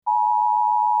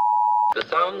The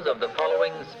sounds of the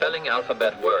following spelling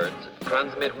alphabet words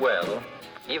transmit well,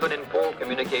 even in poor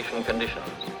communication conditions.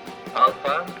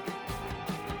 Alpha,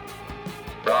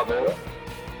 Bravo,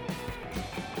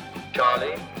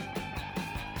 Charlie,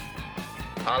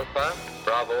 Alpha,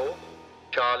 Bravo,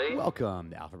 Charlie. Welcome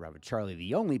to Alpha Bravo Charlie,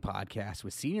 the only podcast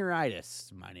with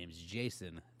senioritis. My name's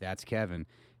Jason. That's Kevin.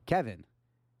 Kevin,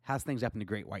 how's things up in the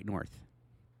Great White North?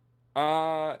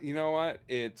 You know what?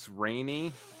 It's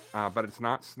rainy, but it's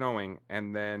not snowing.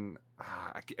 And then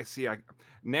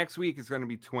next week is going to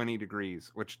be 20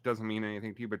 degrees, which doesn't mean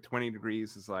anything to you, but 20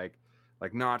 degrees is like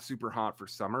not super hot for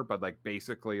summer, but like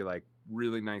basically like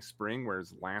really nice spring.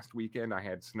 Whereas last weekend I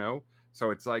had snow.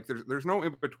 So it's like there's no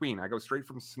in between. I go straight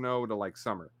from snow to like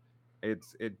summer.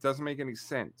 It doesn't make any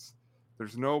sense.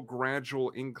 There's no gradual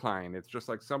incline. It's just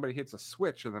like somebody hits a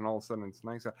switch and then all of a sudden it's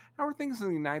nice. How are things in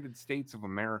the United States of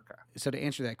America? So to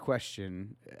answer that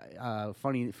question,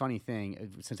 funny thing,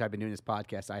 since I've been doing this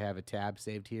podcast, I have a tab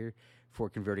saved here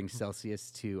for converting Celsius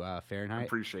to Fahrenheit. I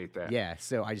appreciate that. Yeah,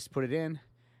 so I just put it in.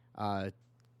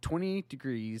 20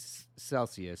 degrees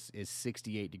Celsius is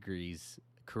 68 degrees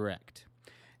correct.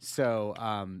 So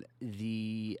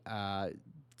the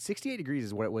 68 degrees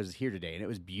is what it was here today, and it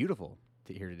was beautiful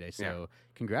here today. So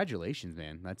congratulations,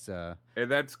 man. That's and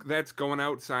that's going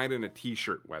outside in a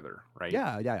t-shirt weather, right?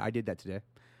 Yeah, I did that today.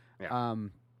 Yeah.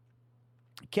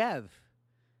 Kev,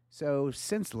 so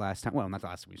since the last time, well, not the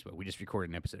last time we spoke, we just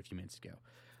recorded an episode a few minutes ago.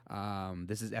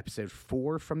 This is episode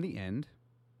 4 from the end.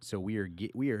 So we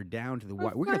are down to the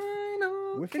wire.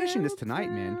 We're finishing this tonight,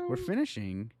 man. We're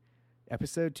finishing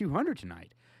episode 200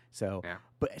 tonight. So,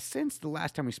 but since the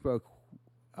last time we spoke,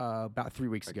 about 3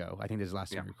 weeks ago, I think this is the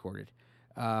last time we recorded.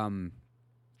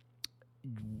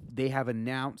 They have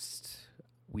announced,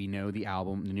 we know the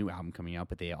new album coming out,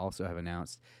 but they also have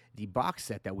announced the box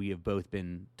set that we have both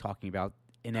been talking about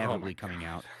inevitably coming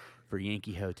out for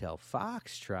Yankee Hotel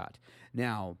Foxtrot.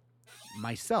 Now,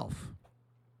 myself,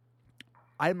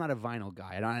 I'm not a vinyl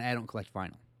guy. I don't collect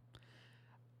vinyl.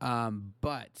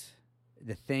 But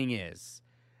the thing is,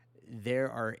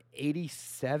 there are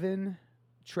 87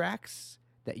 tracks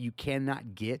that you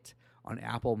cannot get on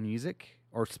Apple Music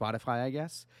or Spotify, I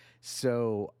guess.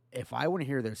 So if I want to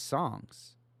hear their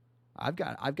songs, I've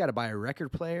got to buy a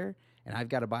record player and I've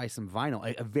got to buy some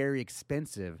vinyl, a very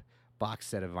expensive box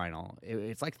set of vinyl.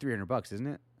 It's like $300, isn't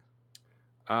it?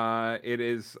 It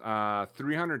is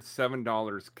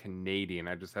 $307 Canadian.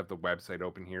 I just have the website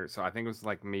open here, so I think it was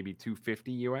like maybe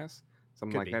 $250 US,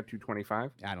 something like that,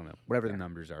 $225. I don't know, whatever the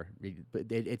numbers are,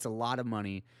 but it's a lot of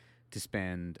money to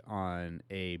spend on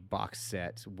a box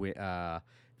set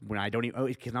when I don't even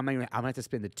because I'm gonna have to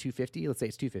spend the $250. Let's say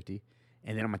it's $250,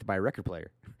 and then I'm gonna have to buy a record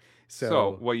player.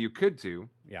 So what you could do,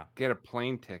 get a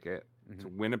plane ticket to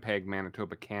Winnipeg,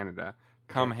 Manitoba, Canada.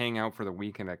 Come hang out for the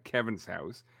weekend at Kevin's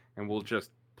house, and we'll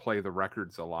just play the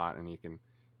records a lot, and you can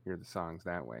hear the songs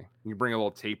that way. You bring a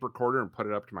little tape recorder and put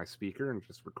it up to my speaker and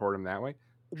just record them that way.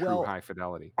 True high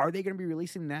fidelity. Are they going to be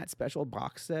releasing that special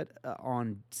box set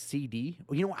on CD?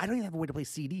 Well, you know what? I don't even have a way to play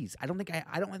CDs. I don't think I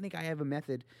have a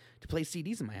method to play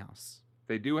CDs in my house.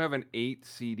 They do have an 8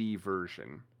 CD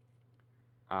version.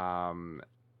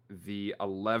 The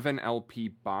 11 LP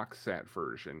box set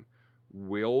version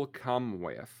will come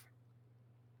with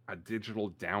a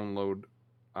digital download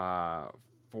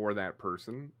for that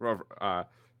person.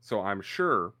 So I'm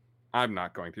sure I'm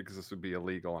not going to, because this would be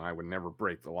illegal and I would never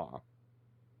break the law.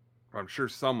 I'm sure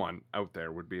someone out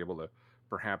there would be able to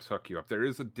perhaps hook you up. There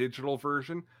is a digital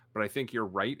version, but I think you're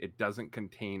right. It doesn't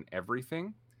contain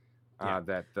everything.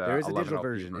 There is a digital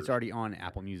version. It's already on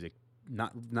Apple Music,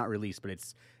 not released, but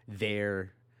it's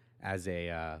there as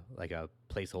a like a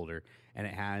placeholder, and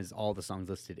it has all the songs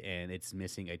listed, and it's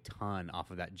missing a ton off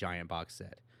of that giant box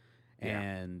set.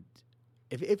 And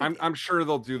I'm sure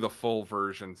they'll do the full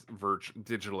versions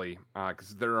digitally,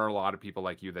 because there are a lot of people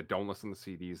like you that don't listen to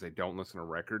CDs, they don't listen to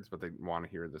records, but they want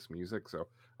to hear this music. So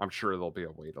I'm sure there'll be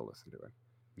a way to listen to it.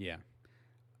 Yeah.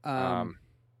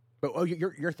 But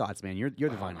your thoughts, man. You're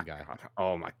the vinyl guy. God.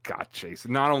 Oh my God,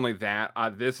 Jason. Not only that,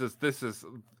 this is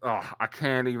I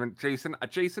can't even, Jason. I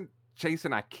can't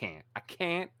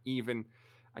even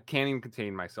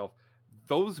contain myself.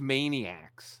 Those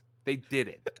maniacs, they did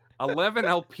it. 11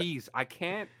 LPs. I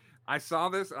saw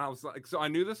this and I was like, so I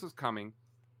knew this was coming.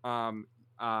 AM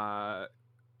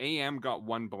got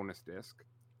 1 bonus disc.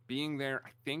 Being There,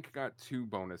 I think, got 2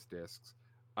 bonus discs.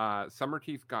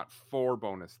 Summerteeth got 4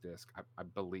 bonus discs, I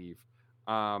believe.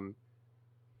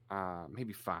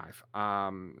 Maybe 5.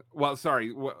 1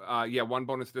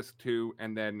 bonus disc, 2,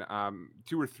 and then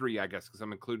 2 or 3, I guess, because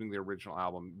I'm including the original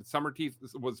album. Summerteeth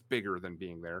was bigger than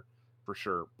Being There, for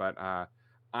sure. But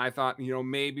I thought,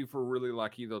 maybe if we're really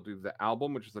lucky, they'll do the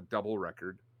album, which is a double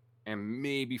record, and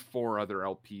maybe 4 other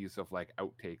LPs of like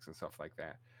outtakes and stuff like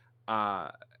that.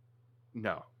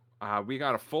 No. We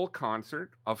got a full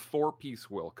concert of 4-piece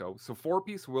Wilco. So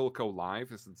 4-piece Wilco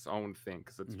live is its own thing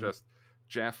because it's just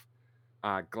Jeff,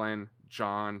 Glenn,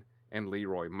 John, and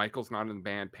Leroy. Michael's not in the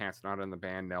band. Pat's not in the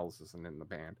band. Nels isn't in the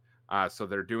band. So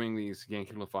they're doing these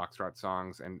Yankee Doodle Foxtrot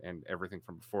songs and everything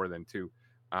from before then too,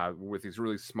 with these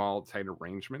really small, tight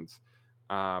arrangements.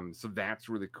 So that's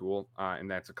really cool. And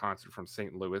that's a concert from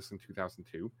St. Louis in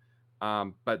 2002.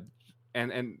 But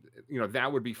that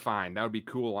would be fine. That would be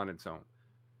cool on its own.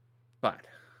 But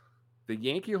the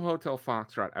Yankee Hotel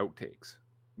Foxtrot outtakes,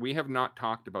 we have not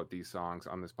talked about these songs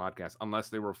on this podcast unless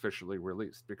they were officially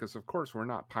released, because of course we're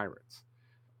not pirates.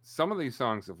 Some of these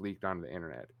songs have leaked onto the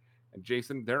internet. And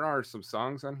Jason, there are some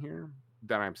songs on here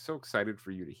that I'm so excited for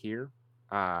you to hear.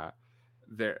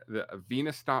 The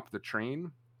Venus Stopped the Train,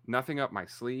 Nothing Up My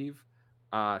Sleeve,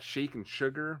 Shaken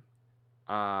Sugar,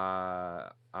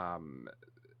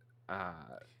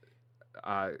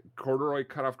 Corduroy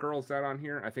Cut Off Girl. Is that on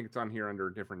here? I think it's on here under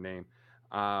a different name.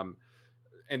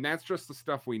 And that's just the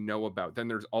stuff we know about. Then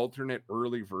there's alternate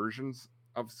early versions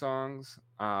of songs.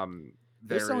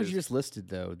 Those songs you just listed,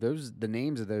 though, the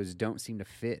names of those don't seem to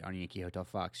fit on Yankee Hotel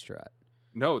Foxtrot.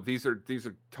 No, these are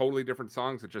totally different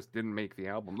songs that just didn't make the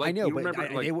album. Like, I know, but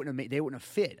they wouldn't have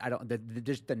fit. I don't.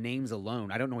 Just the names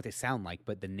alone. I don't know what they sound like,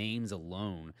 but the names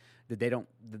alone, that they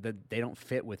don't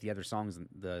fit with the other songs,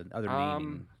 the other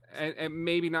naming. And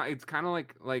maybe not. It's kind of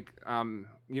like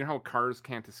how Cars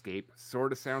Can't Escape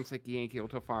sort of sounds like Yankee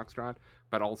Hotel Foxtrot,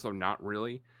 but also not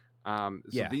really. So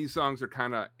these songs are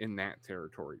kind of in that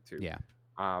territory too. Yeah.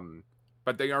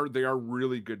 But they are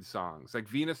really good songs. Like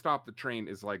Venus Stopped the Train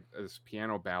is like this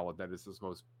piano ballad that is this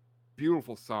most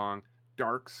beautiful song,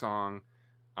 dark song,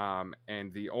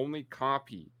 and the only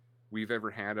copy we've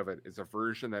ever had of it is a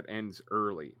version that ends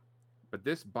early. But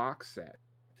this box set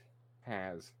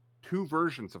has 2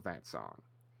 versions of that song,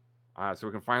 so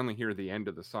we can finally hear the end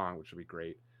of the song, which would be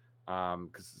great.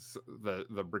 Because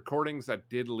the recordings that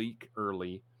did leak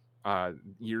early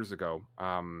years ago.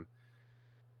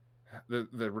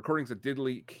 The recordings that did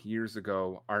leak years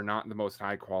ago are not the most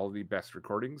high quality, best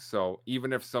recordings. So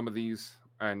even if some of these,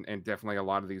 and definitely a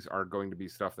lot of these, are going to be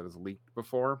stuff that has leaked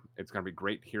before, it's going to be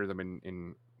great to hear them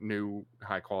in new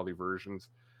high quality versions.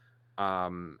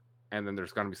 And then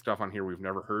there's going to be stuff on here we've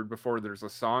never heard before. There's a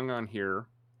song on here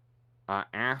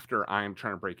after I Am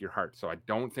Trying to Break Your Heart. So I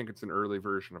don't think it's an early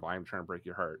version of I Am Trying to Break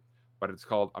Your Heart, but it's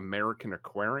called American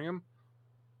Aquarium.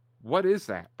 What is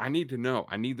that? I need to know.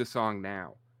 I need the song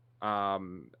now.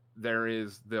 There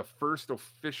is the first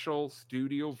official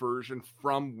studio version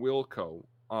from Wilco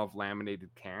of Laminated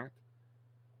Cat.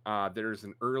 There's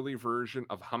an early version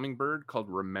of Hummingbird called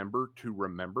Remember to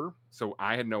Remember. So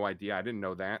I had no idea. I didn't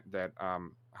know that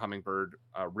Hummingbird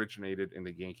originated in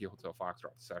the Yankee Hotel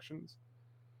Foxtrot sessions.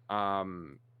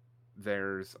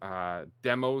 There's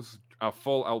demos, a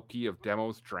full LP of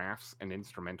demos, drafts, and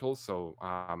instrumentals. So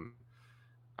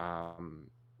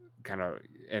kind of,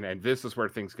 and this is where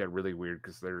things get really weird,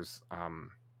 because there's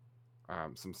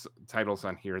some titles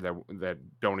on here that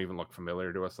don't even look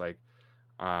familiar to us, like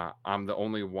I'm the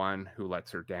Only One Who Lets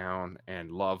Her Down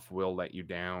and Love Will Let You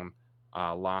Down,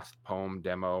 Lost Poem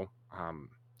demo.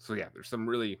 So yeah, there's some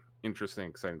really interesting,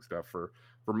 exciting stuff for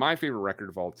my favorite record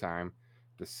of all time,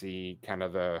 to see kind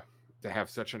of to have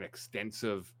such an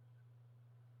extensive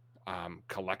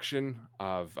collection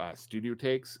of studio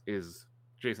takes is,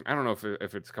 Jason, I don't know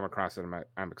if it's come across it.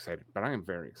 I'm excited, but I am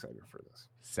very excited for this.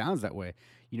 Sounds that way.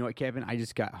 You know what, Kevin? I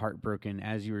just got heartbroken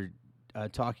as you were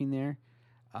talking there.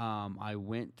 I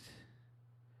went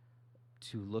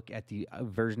to look at the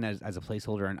version as a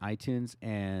placeholder on iTunes,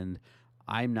 and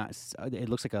I'm not. It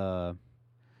looks like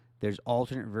there's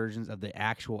alternate versions of the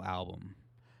actual album,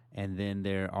 and then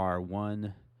there are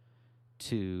 1,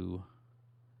 2,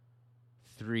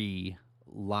 3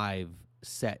 live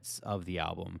sets of the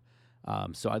album.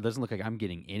 So it doesn't look like I'm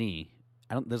getting any.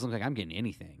 Doesn't look like I'm getting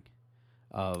anything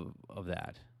of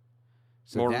that.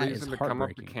 So more that reason to come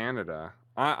up to Canada.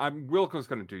 Wilco's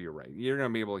going to do you right. You're going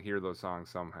to be able to hear those songs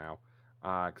somehow.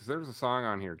 Because there's a song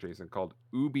on here, Jason, called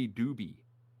Ooby Dooby.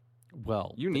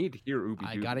 Well, you need to hear Ooby Dooby.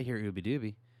 I got to hear Ooby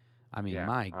Dooby. I mean,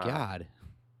 my God.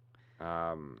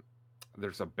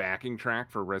 There's a backing track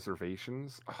for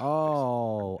Reservations.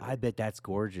 I bet that's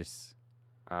gorgeous.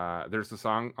 There's a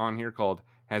song on here called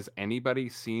Has Anybody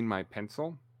Seen My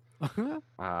Pencil?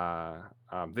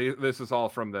 This is all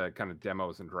from the kind of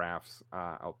demos and drafts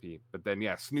LP. But then,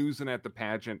 Snoozing at the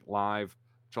Pageant live,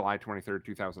 July 23rd,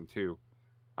 2002,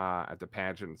 at the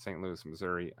Pageant in St. Louis,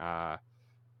 Missouri.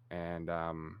 and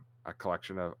a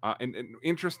collection of and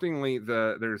interestingly,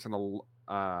 there's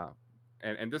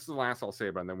and this is the last I'll say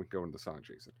about it, and then we go into the song,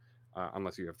 Jason,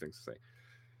 unless you have things to say.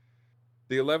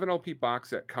 The 11 LP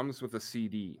box set comes with a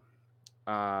CD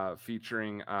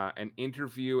featuring an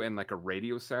interview and like a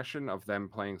radio session of them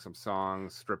playing some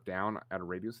songs stripped down at a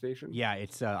radio station. Yeah,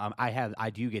 it's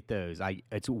I do get those.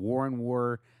 It's War and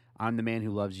War, I'm the Man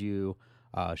Who Loves You,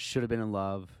 Should Have Been in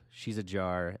Love, She's a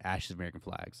Jar, Ashes, American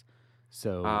Flags.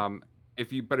 So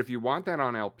if you want that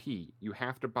on LP, you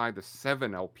have to buy the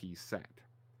 7 LP set.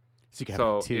 you can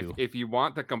So have two. if you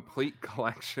want the complete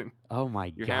collection, Oh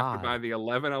my you god. have to buy the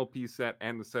 11 LP set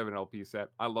and the 7 LP set.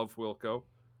 I love Wilco.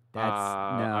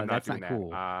 That's that's not cool.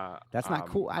 That's not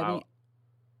cool. I mean,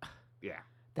 yeah.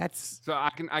 that's So I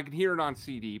can hear it on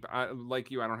CD, but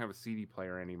like you, I don't have a CD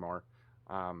player anymore.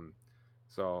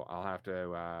 So I'll have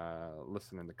to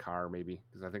listen in the car maybe,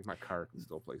 because I think my car can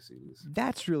still play CDs.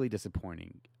 that's really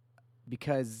disappointing,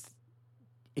 because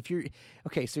if you're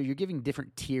okay, so you're giving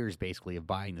different tiers basically of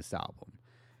buying this album.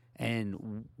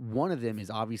 And one of them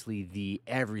is obviously the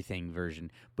everything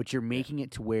version, but you're making it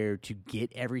to where to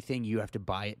get everything you have to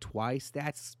buy it twice.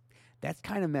 That's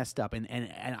kind of messed up. And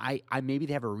I maybe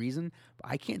they have a reason,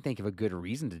 but I can't think of a good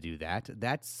reason to do that.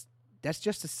 That's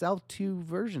just to sell two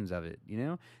versions of it, you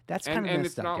know? That's kind of And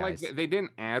messed it's not up, guys. like they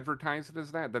didn't advertise it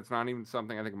as that. That's not even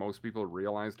something I think most people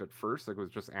realized at first. Like, it was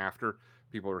just after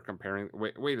people were comparing.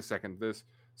 Wait a second. This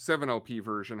 7 LP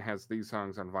version has these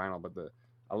songs on vinyl, but the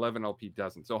 11 LP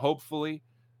doesn't. So hopefully,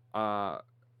 Wilco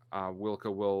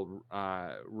will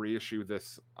reissue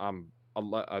this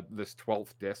this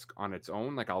 12th disc on its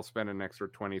own. Like, I'll spend an extra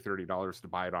 $20-$30 to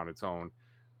buy it on its own.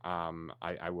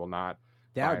 I will not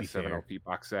That buy would a be 7 fair. LP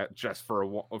box set just for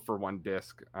one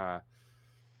disc.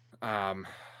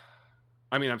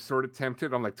 I mean, I'm sort of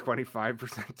tempted. I'm like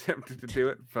 25% tempted to do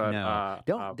it, but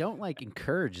No, don't like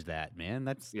encourage that, man.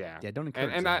 That's yeah. don't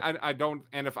encourage And that. I don't.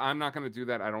 And if I'm not going to do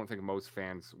that, I don't think most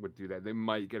fans would do that. They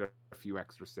might get a few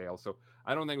extra sales. So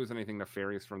I don't think it was anything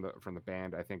nefarious from the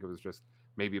band. I think it was just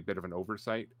maybe a bit of an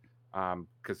oversight.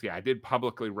 Because I did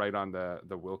publicly write on the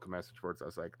Wilco message boards. I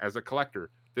was like, as a collector,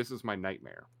 this is my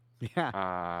nightmare.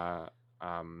 Yeah.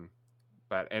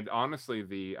 But honestly,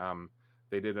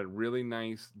 they did a really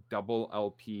nice double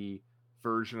LP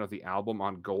version of the album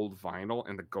on gold vinyl,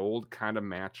 and the gold kind of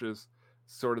matches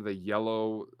sort of the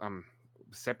yellow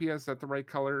sepia. Is that the right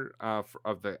color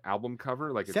of the album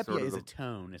cover? Like, it's Sepia sort of is a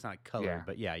tone. It's not a color, Yeah.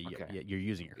 but yeah, Okay. you're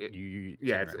using it.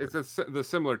 It's the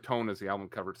similar tone as the album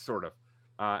cover, sort of.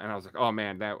 And I was like, oh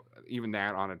man, that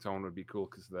on its own would be cool,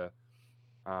 because the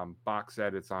box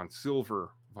set, it's on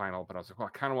silver vinyl, but I was like, well,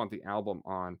 I kind of want the album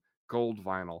on gold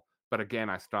vinyl. But again,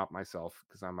 I stopped myself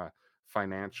because I'm a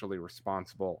financially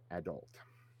responsible adult.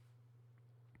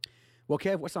 Well,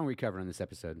 Kev, what song are we covering in this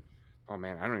episode? Oh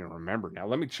man, I don't even remember now.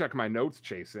 Let me check my notes,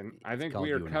 Jason. I think called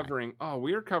we are You and I. covering. Oh,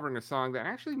 we are covering a song that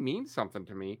actually means something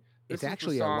to me. It's This is the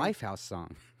actually a song- Lifehouse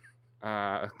song.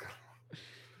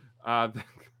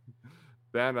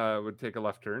 That would take a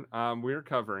left turn. We're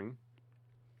covering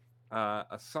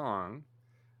a song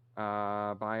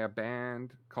by a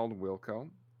band called Wilco.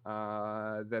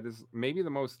 That is maybe the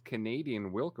most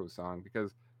Canadian Wilco song,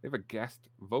 because they have a guest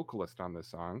vocalist on this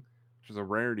song, which is a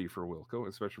rarity for Wilco,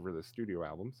 especially for the studio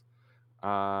albums,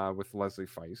 with Leslie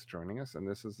Feist joining us. And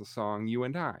this is the song You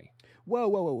and I.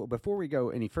 Whoa. Before we go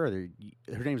any further,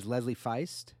 her name's Leslie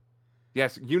Feist.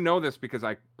 Yes, you know this because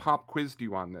I pop quizzed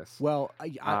you on this. Well,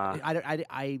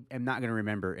 I am not going to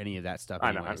remember any of that stuff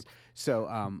I know. anyways.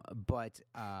 So, but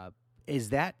does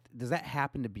that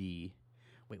happen to be?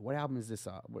 Wait, what album is this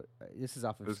off? This is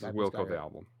off of. This is Sky Blue Wilco, Sky, the right?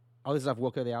 album. Oh, this is off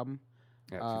Wilco the album.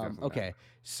 Yeah, 2009. Okay,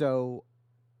 so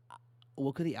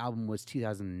Wilco the album was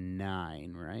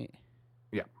 2009, right?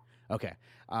 Yeah. Okay.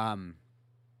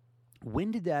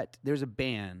 When did that? There's a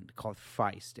band called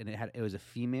Feist, and it was a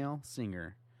female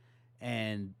singer,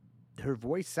 and her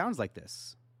voice sounds like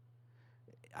this.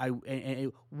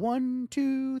 1,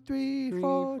 2, 3,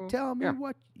 4. Tell me Yeah.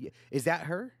 what is that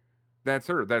her? That's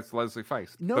her. That's Leslie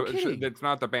Feist. No kidding. That's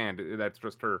not the band. That's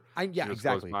just her. Yeah, She just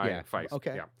goes exactly. by Yeah. Feist.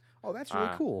 Okay. Yeah. Oh, that's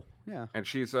really cool. Yeah. And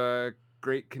she's a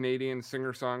great Canadian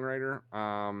singer-songwriter.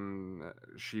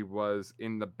 She was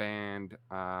in the band,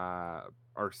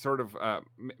 or sort of,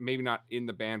 maybe not in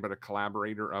the band, but a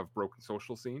collaborator of Broken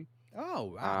Social Scene.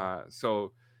 Oh, wow.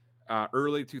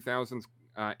 Early 2000s,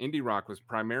 indie rock was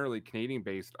primarily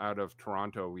Canadian-based out of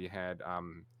Toronto. We had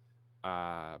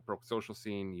Broken Social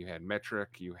Scene, you had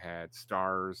Metric, you had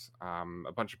Stars,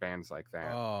 a bunch of bands like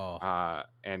that. Oh.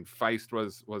 And Feist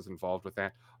was involved with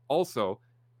that. Also,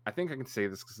 I think I can say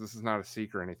this because this is not a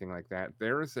secret or anything like that.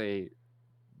 There is a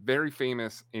very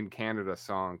famous in Canada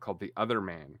song called "The Other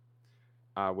Man,"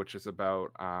 which is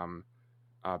about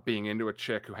being into a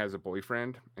chick who has a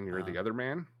boyfriend, and you're the other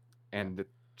man. And the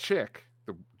chick,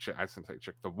 I shouldn't say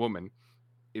chick, the woman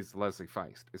is Leslie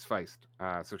Feist.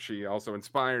 So she also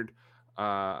inspired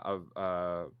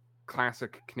a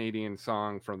classic Canadian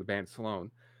song from the band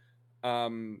Sloan.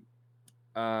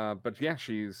 But yeah,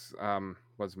 she's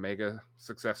was mega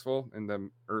successful in the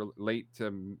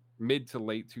mid to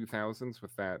late 2000s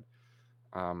with that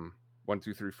 1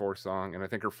 2 3 4 song, and I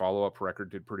think her follow-up record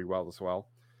did pretty well as well.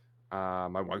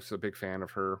 My wife's a big fan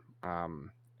of her,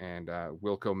 and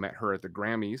Wilco met her at the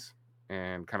Grammys,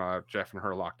 and kind of Jeff and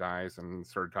her locked eyes and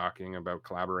started talking about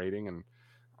collaborating,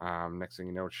 and next thing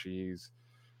you know, she's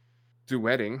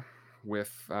duetting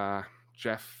with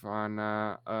Jeff on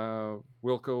a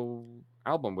Wilco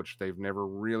album, which they've never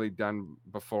really done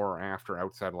before or after,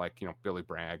 outside like Billy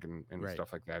Bragg and Right.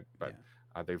 stuff like that. But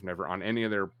they've never, on any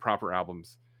of their proper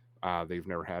albums, they've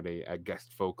never had a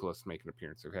guest vocalist make an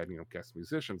appearance. They've had guest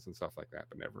musicians and stuff like that,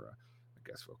 but never a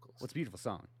guest vocalist. Well, it's a beautiful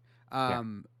song.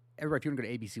 Everybody, if you want to go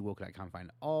to abcwilco.com,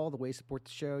 find all the ways to support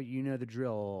the show. You know the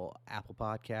drill. Apple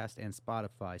Podcast and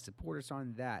Spotify. Support us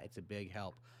on that. It's a big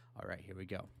help. All right, here we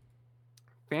go.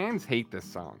 Fans hate this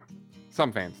song.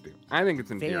 Some fans do. I think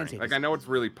it's endearing. Like, I know it's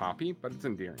really poppy, but it's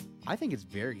endearing. I think it's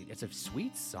a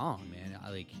sweet song, man.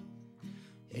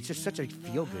 It's just such a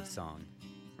feel-good song.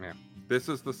 Yeah. This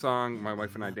is the song my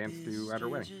wife and I danced to at our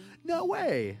wedding. No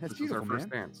way. That's beautiful, man. This was our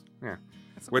first man. dance. Yeah.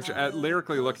 Which,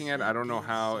 lyrically looking at it, I don't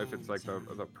know if it's like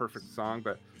the perfect song,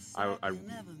 but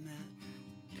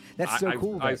that's so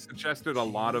cool. I suggested a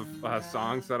lot of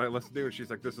songs that I listened to, and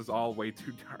she's like, "This is all way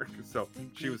too dark." So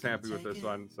she was happy with this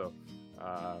one. So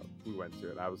we went to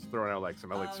it. I was throwing out like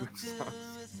some Elliott Smith songs.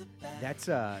 That's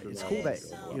it's cool that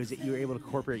you were able to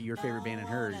incorporate your favorite band and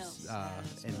hers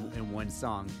in one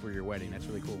song for your wedding. That's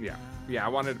really cool. Yeah. I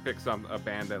wanted to pick a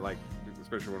band that, like,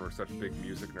 especially when we're such big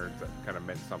music nerds, that kind of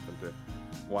meant something to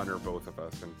one or both of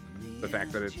us, and the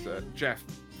fact that it's Jeff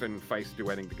and Feist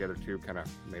duetting together too kind of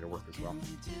made it work as well.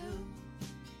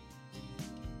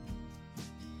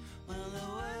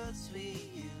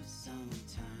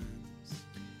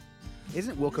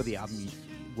 Isn't Wilco the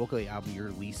album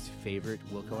your least favorite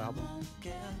Wilco album?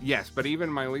 Yes, but even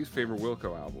my least favorite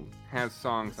Wilco album has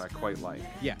songs I quite like.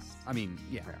 Yeah, I mean,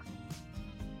 yeah.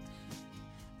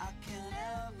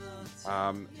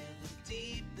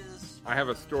 I have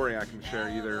a story I can share,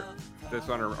 either this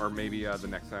one or maybe the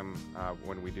next time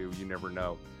when we do You Never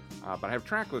Know. But I have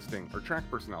track listing or track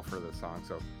personnel for this song.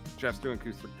 So Jeff's doing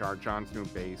acoustic guitar, John's doing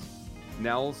bass,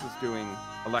 Nels is doing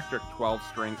electric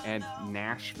 12-string and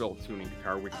Nashville tuning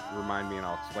guitar. Remind me and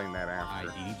I'll explain that after.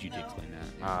 I need you to explain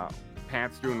that.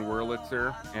 Pat's doing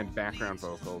Wurlitzer and background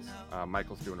vocals.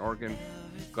 Michael's doing organ.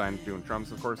 Glenn's doing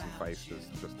drums, of course, and Feist is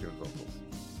just doing vocals.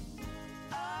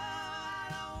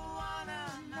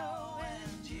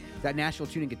 That Nashville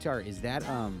tuning guitar, is that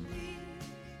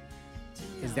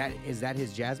his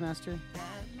Jazzmaster?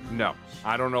 No,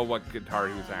 I don't know what guitar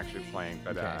he was actually playing,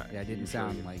 but okay. It didn't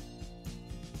sound like.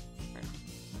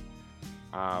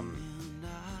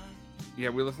 Yeah,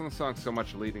 we listened to the song so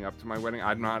much leading up to my wedding.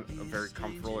 I'm not a very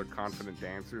comfortable or confident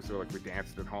dancer, so like we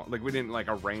danced at home. Like we didn't like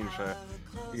arrange a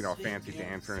fancy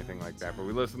dance or anything like that, but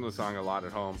we listened to the song a lot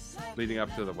at home leading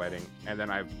up to the wedding, and then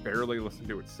I've barely listened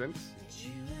to it since.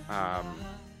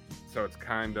 So it's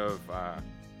kind of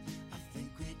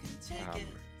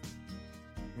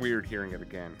weird hearing it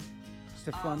again. Just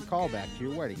a fun callback to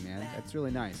your wedding, man. That's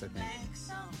really nice, I think.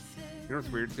 You know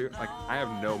what's weird too? Like, I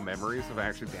have no memories of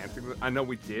actually dancing. I know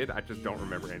we did. I just don't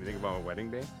remember anything about my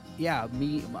wedding day. Yeah,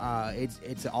 me.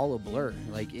 It's all a blur.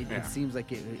 Like it seems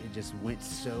like it just went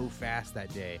so fast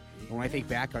that day. And when I think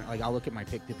back on, like, I'll look at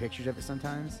the pictures of it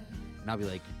sometimes, and I'll be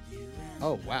like,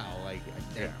 oh wow, like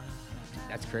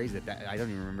that's crazy that I don't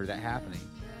even remember that happening.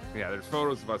 Yeah, there's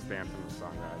photos of us dancing the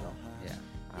song that I know. Yeah.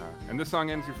 And this song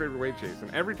ends Your Favorite Way Chase.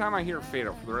 And every time I hear it fade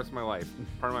out for the rest of my life,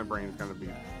 part of my brain is going to be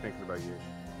thinking about you.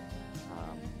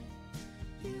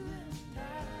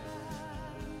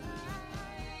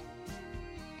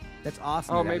 That's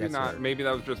awesome. Oh, maybe not. Maybe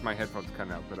that was just my headphones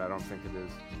cutting out, but I don't think it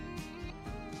is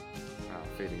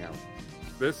fading out.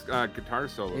 This guitar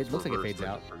solo. It looks like it fades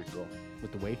out. Pretty cool.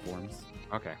 With the waveforms.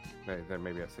 Okay. Then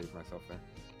maybe I saved myself there.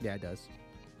 Yeah, it does.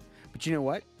 But you know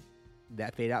what?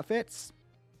 That fade out fits.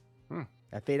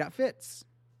 That fade out fits.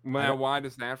 Well, why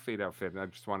does that fade out fit? I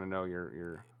just want to know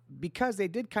your. Because they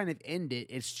did kind of end it.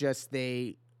 It's just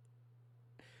they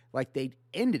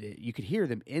ended it. You could hear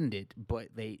them end it, but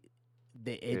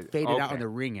it faded out on the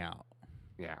ring out.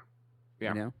 Yeah.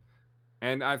 You know?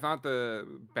 And I thought the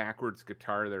backwards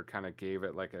guitar there kind of gave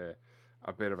it like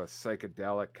a bit of a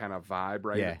psychedelic kind of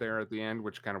vibe Yeah. there at the end,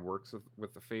 which kind of works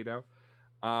with the fade out.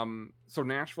 So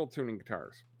Nashville tuning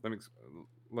guitars. Let me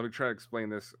try to explain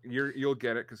this. You'll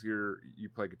get it because you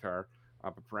play guitar,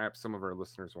 but perhaps some of our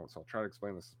listeners won't. So I'll try to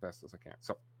explain this as best as I can.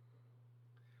 So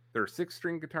there are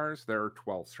 6-string guitars. There are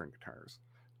 12-string guitars.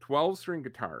 12-string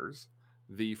guitars.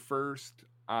 The first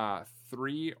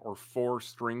 3 or 4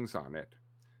 strings on it.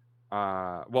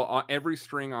 Every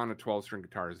string on a 12-string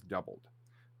guitar is doubled,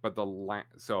 but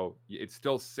so it's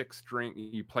still 6 string.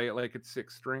 You play it like it's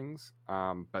 6 strings,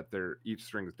 but each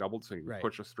string is doubled. So you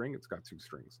push a string, it's got 2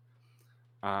 strings.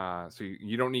 So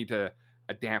you don't need to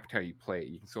adapt how you play it.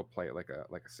 You can still play it like a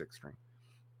 6 string.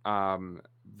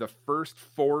 The first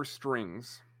 4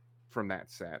 strings from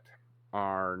that set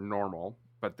are normal,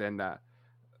 but then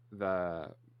the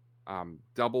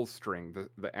double string,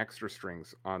 the extra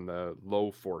strings on the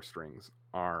low 4 strings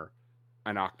are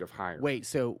an octave higher. Wait,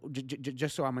 so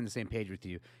just so I'm on the same page with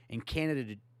you, in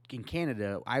Canada,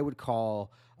 I would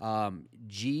call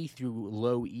G through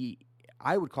low E.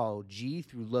 I would call G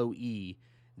through low E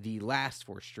the last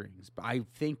 4 strings, but I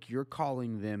think you're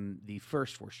calling them the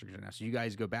first 4 strings right now. So you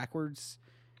guys go backwards?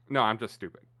 No, I'm just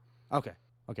stupid. Okay.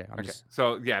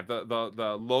 So yeah,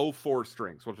 the low 4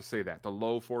 strings. We'll just say that the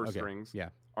low 4 strings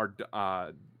are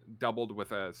doubled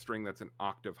with a string that's an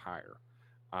octave higher.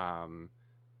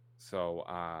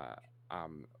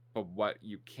 But what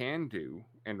you can do,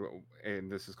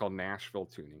 and this is called Nashville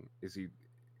tuning, is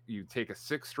you take a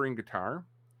 6-string guitar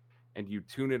and you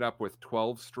tune it up with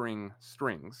 12-string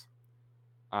strings,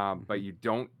 but you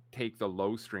don't take the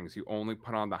low strings. You only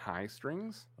put on the high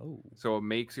strings. Oh. So it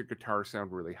makes your guitar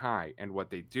sound really high. And what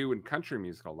they do in country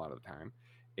music a lot of the time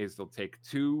is they'll take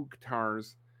 2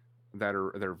 guitars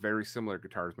they're very similar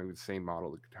guitars, maybe the same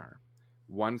model of guitar.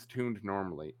 One's tuned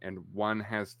normally, and one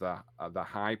has the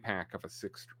high pack of a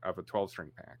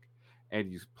 12-string pack, and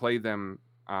you play them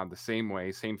the same way,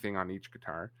 same thing on each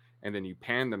guitar, and then you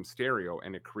pan them stereo,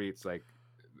 and it creates like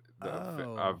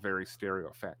a very stereo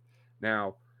effect.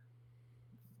 Now,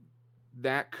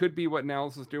 that could be what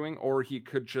Nels is doing, or he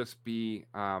could just be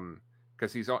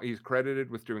because he's credited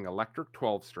with doing electric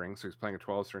 12 string, so he's playing a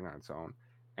 12 string on its own,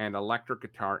 and electric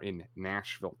guitar in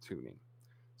Nashville tuning.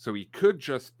 So he could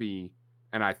just be,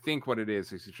 and I think what it is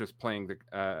he's just playing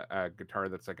a guitar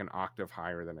that's like an octave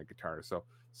higher than a guitar. So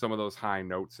some of those high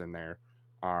notes in there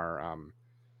are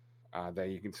that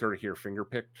you can sort of hear finger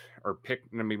picked or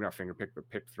picked, maybe not finger picked, but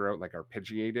picked throughout, like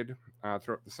arpeggiated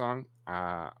throughout the song,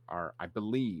 are, I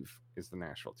believe, is the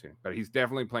Nashville tuning. But he's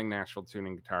definitely playing Nashville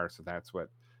tuning guitar, so that's what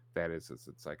that is.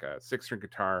 It's like a 6-string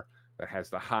guitar that has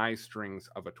the high strings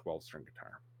of a 12-string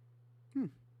guitar.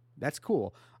 That's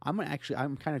cool. I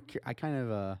kind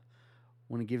of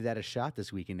want to give that a shot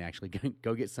this weekend. Actually,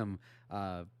 go get some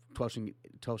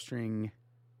 12-string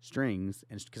strings,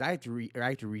 and because I have to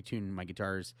retune my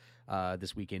guitars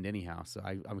this weekend anyhow. So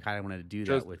I kind of wanted to do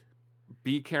that with.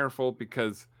 Be careful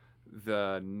because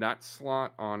the nut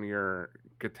slot on your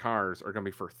guitars are going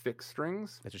to be for thick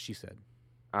strings. That's what she said.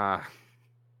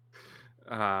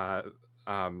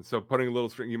 So putting a little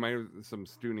string, you might have some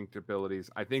tuning abilities.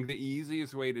 I think the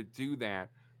easiest way to do that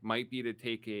might be to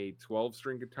take a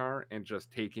 12-string guitar and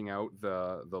just taking out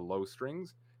the low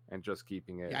strings and just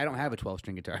keeping it. Yeah, I don't have a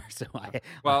 12-string guitar, so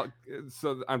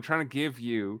so I'm trying to give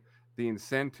you the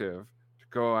incentive to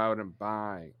go out and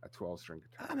buy a 12-string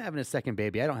guitar. I'm having a second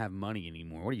baby. I don't have money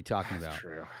anymore. What are you talking about?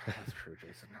 That's true,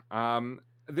 Jason.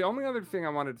 The only other thing I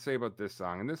wanted to say about this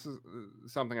song, and this is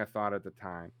something I thought at the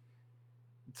time,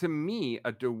 to me,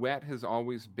 a duet has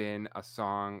always been a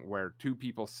song where 2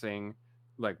 people sing,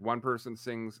 like one person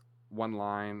sings one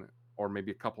line or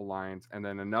maybe a couple lines, and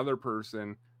then another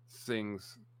person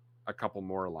sings a couple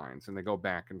more lines, and they go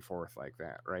back and forth like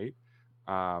that, right?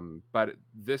 But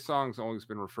this song's always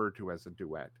been referred to as a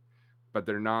duet, but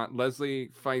they're not.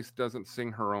 Leslie Feist doesn't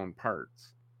sing her own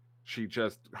parts. She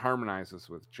just harmonizes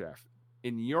with Jeff.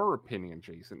 In your opinion,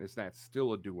 Jason, is that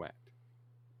still a duet?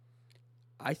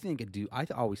 I think I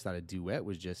always thought a duet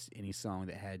was just any song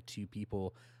that had 2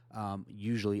 people,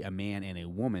 usually a man and a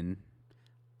woman,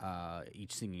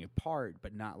 each singing a part,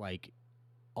 but not like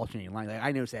alternating lines. Like,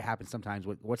 I notice that happens sometimes.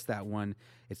 What's that one?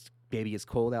 It's "Baby It's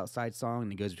Cold Outside" song,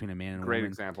 and it goes between a man and a woman. Great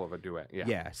example of a duet. Yeah.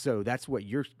 Yeah. So that's what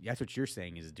you're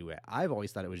saying is a duet. I've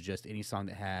always thought it was just any song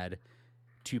that had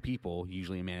 2 people,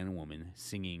 usually a man and a woman,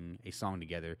 singing a song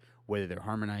together, whether they're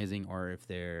harmonizing or if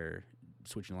they're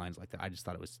switching lines like that. I just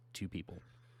thought it was 2 people.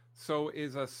 So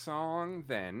is a song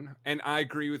then, and I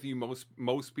agree with you,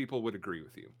 most people would agree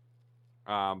with you,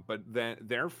 but then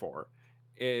therefore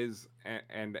is,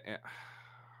 and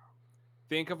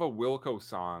think of a Wilco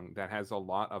song that has a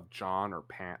lot of John or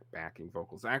Pat backing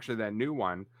vocals. Actually, that new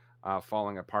one,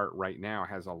 Falling Apart Right Now,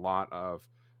 has a lot of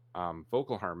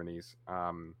vocal harmonies.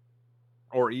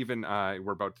 Or even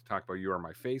we're about to talk about You Are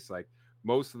My Face. Like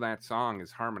most of that song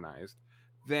is harmonized.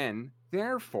 Then,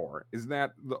 therefore,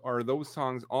 are those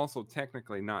songs also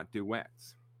technically not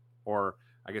duets? Or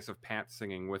I guess if Pat's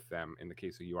singing with them, in the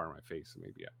case of You Are My Face,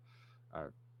 maybe a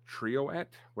trioet.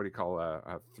 What do you call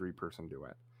a 3-person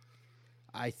duet?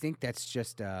 I think that's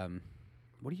just there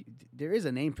is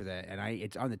a name for that, and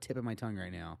it's on the tip of my tongue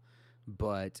right now,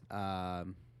 but I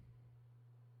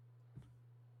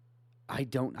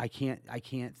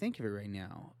can't think of it right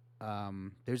now.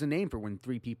 There's a name for when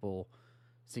 3 people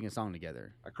sing a song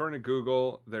together. According to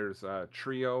Google, there's a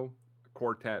trio,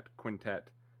 quartet, quintet,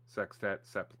 sextet,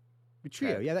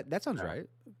 Trio, yeah, that sounds right.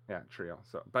 Yeah, trio.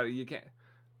 So, but you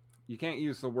can't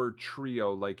use the word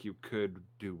trio like you could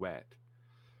duet.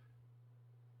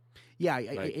 Yeah,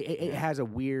 it has a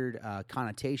weird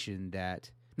connotation that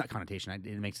not connotation.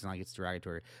 It makes it sound like it's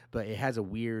derogatory, but it has a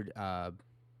weird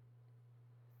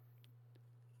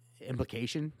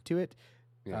implication to it.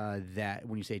 Yeah. That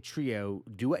when you say trio,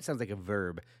 duet sounds like a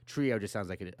verb. Trio just sounds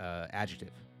like an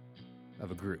adjective of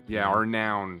a group. Yeah, or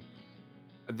noun.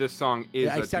 This song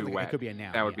is a duet. Like it could be a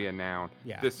noun. That would be a noun.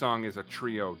 Yeah. This song is a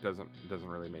trio. Doesn't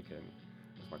really make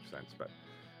as much sense. But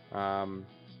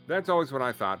that's always what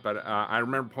I thought. But I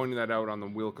remember pointing that out on the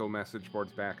Wilco message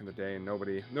boards back in the day, and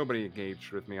nobody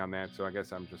engaged with me on that. So I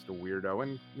guess I'm just a weirdo.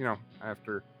 And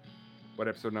after what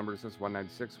episode number is this?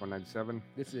 196, 197.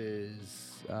 This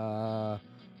is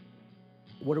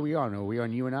what are we on? Are we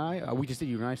on You and I? We just did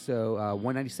You and I, so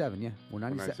 197. Yeah,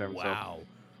 197. Wow. So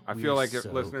I feel like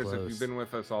listeners, if you've been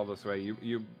with us all this way,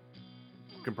 you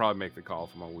can probably make the call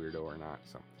if I'm a weirdo or not.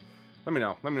 So let me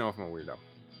know. Let me know if I'm a weirdo.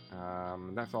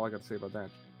 That's all I got to say about that.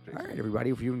 Jason. All right,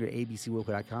 everybody. If you go to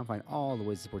abcwilco.com, find all the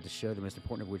ways to support the show, the most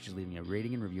important of which is leaving a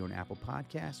rating and review on Apple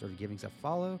Podcasts or giving us a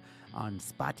follow on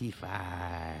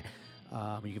Spotify.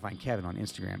 You can find Kevin on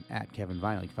Instagram at Kevin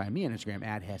Vinyl. You can find me on Instagram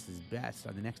at Hess's Best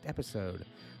on the next episode,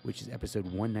 which is episode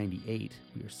 198.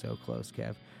 We are so close,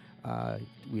 Kev.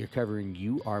 We are covering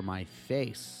You Are My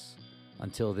Face.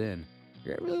 Until then,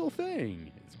 your every little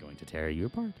thing is going to tear you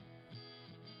apart.